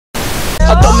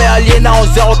aliénant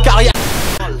en zéro carrière.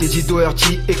 T'es Dido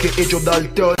RT et Joe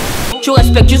Dalton. Tu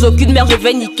respectes aucune merde, je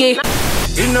vais niquer.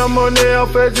 Une monnaie en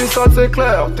fait du sang, c'est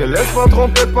clair. Te laisse pas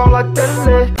tromper par la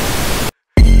télé.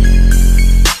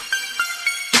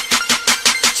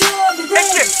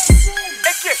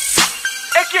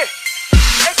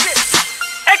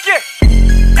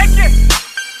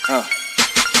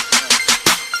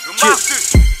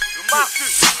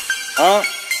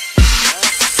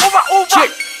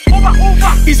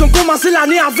 Ils ont commencé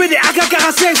l'année avec des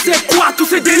AK-45. C'est quoi tous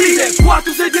ces délits? C'est quoi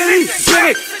tous ces délits?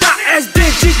 Péré, ta SD,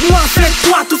 dites-moi c'est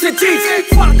quoi tous ces tics?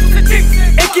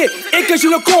 Et que je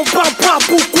ne comprends pas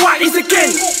pourquoi ils se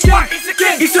kennent.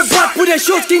 Ils se battent pour des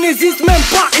choses qui n'existent même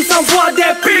pas. Ils s'envoient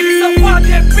des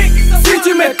pics. Si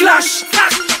tu me clashes,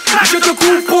 je te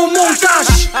coupe au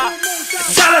montage.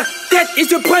 Dans la tête, ils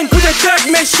se prennent pour des têtes,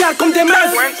 mais chialent comme des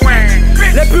meufs.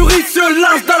 Les puristes se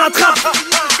lancent dans la trappe.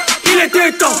 Il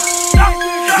était temps.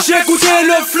 J'ai écouté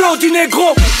le flow du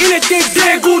négro, il était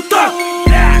dégoûtant.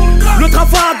 Le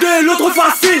travail de l'autre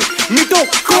facile, mytho,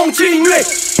 continuez.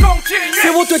 C'est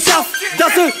votre taf dans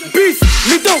ce bis,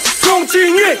 mytho,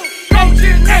 continuez.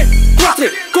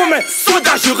 Quartier comme un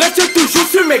soldat, je reste toujours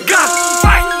sur mes gardes.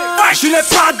 Je n'ai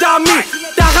pas d'amis,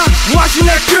 Tara, moi je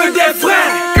n'ai que des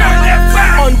frères.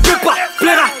 On ne peut pas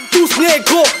plaire à tous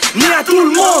négros, ni à tout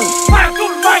le monde.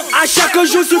 À chaque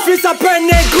jour suffit ça peut un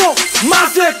négro.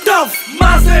 Mazetov,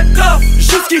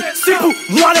 jusqu'ici pour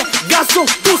moi les garçons,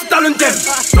 tous dans le thème.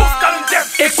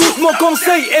 Écoute mon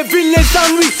conseil, évite les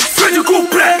ennuis, fais du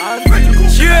couplet.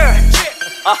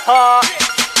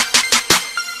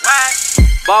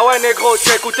 Bah ouais négro,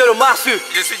 tu as écouté le marsu.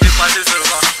 Je suis dépassé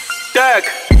seulement. Thug.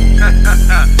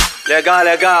 Les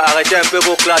gars, arrêtez un peu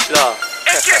vos clashs là.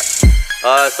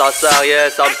 Ça sert à rien,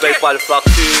 ça me paye pas le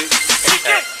facture.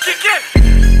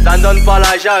 Ça ne donne pas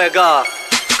l'argent les gars.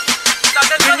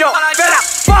 L'union fait la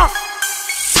force.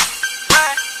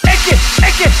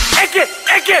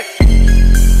 Eke.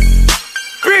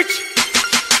 Bitch.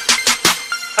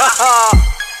 Haha.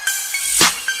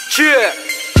 Tuer.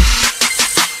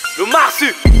 Le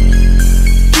marsu.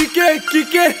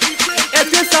 Kiké. Est-ce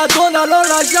que ça donne alors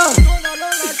l'argent?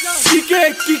 Kiké.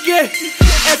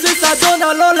 Est-ce que ça donne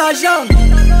alors l'argent?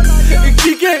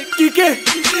 Kiké.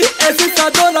 Est-ce que ça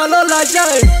donne alors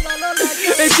l'argent?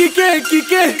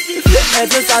 Kiké. Est-ce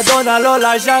que ça donne alors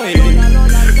l'argent?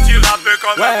 Tu rappes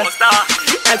comme un postar.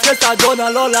 Est-ce que ça donne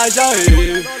alors l'argent?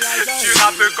 Tu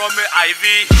rappes comme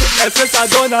Ivy. Est-ce que ça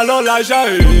donne alors l'argent?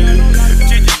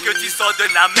 Tu dis que tu sors de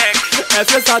la Mecque.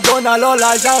 Est-ce que ça donne alors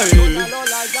l'argent?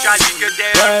 Tu as dit que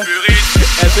t'es un puriste.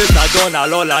 Est-ce que ça donne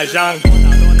alors l'argent?